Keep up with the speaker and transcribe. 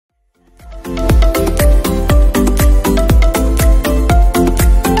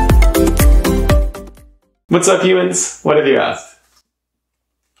What's up, humans? What have you asked?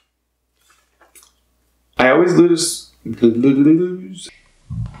 I always lose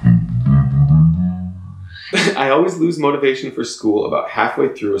motivation for school about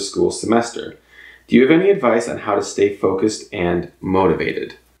halfway through a school semester. Do you have any advice on how to stay focused and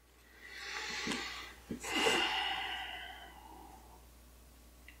motivated?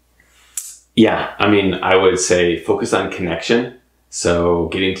 Yeah, I mean, I would say focus on connection. So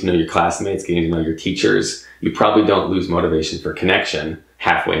getting to know your classmates, getting to know your teachers. You probably don't lose motivation for connection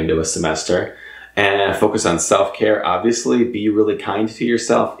halfway into a semester. And focus on self-care. Obviously, be really kind to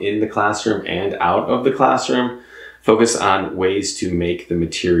yourself in the classroom and out of the classroom. Focus on ways to make the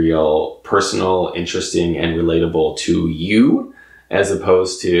material personal, interesting, and relatable to you, as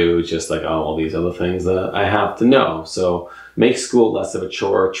opposed to just like, oh, all these other things that I have to know. So make school less of a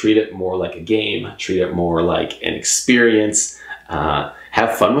chore. Treat it more like a game. Treat it more like an experience.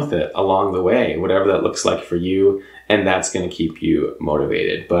 Have fun with it along the way, whatever that looks like for you, and that's going to keep you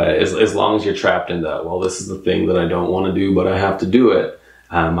motivated. But as long as you're trapped in the, well, this is the thing that I don't want to do, but I have to do it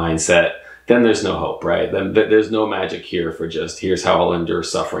mindset, then there's no hope, right? Then there's no magic here for just, here's how I'll endure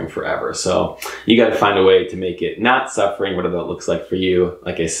suffering forever. So you got to find a way to make it not suffering, whatever that looks like for you.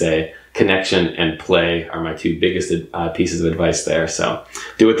 Like I say, connection and play are my two biggest pieces of advice there. So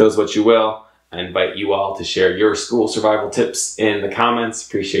do with those what you will. I invite you all to share your school survival tips in the comments.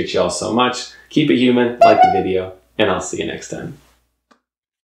 Appreciate you all so much. Keep it human, like the video, and I'll see you next time.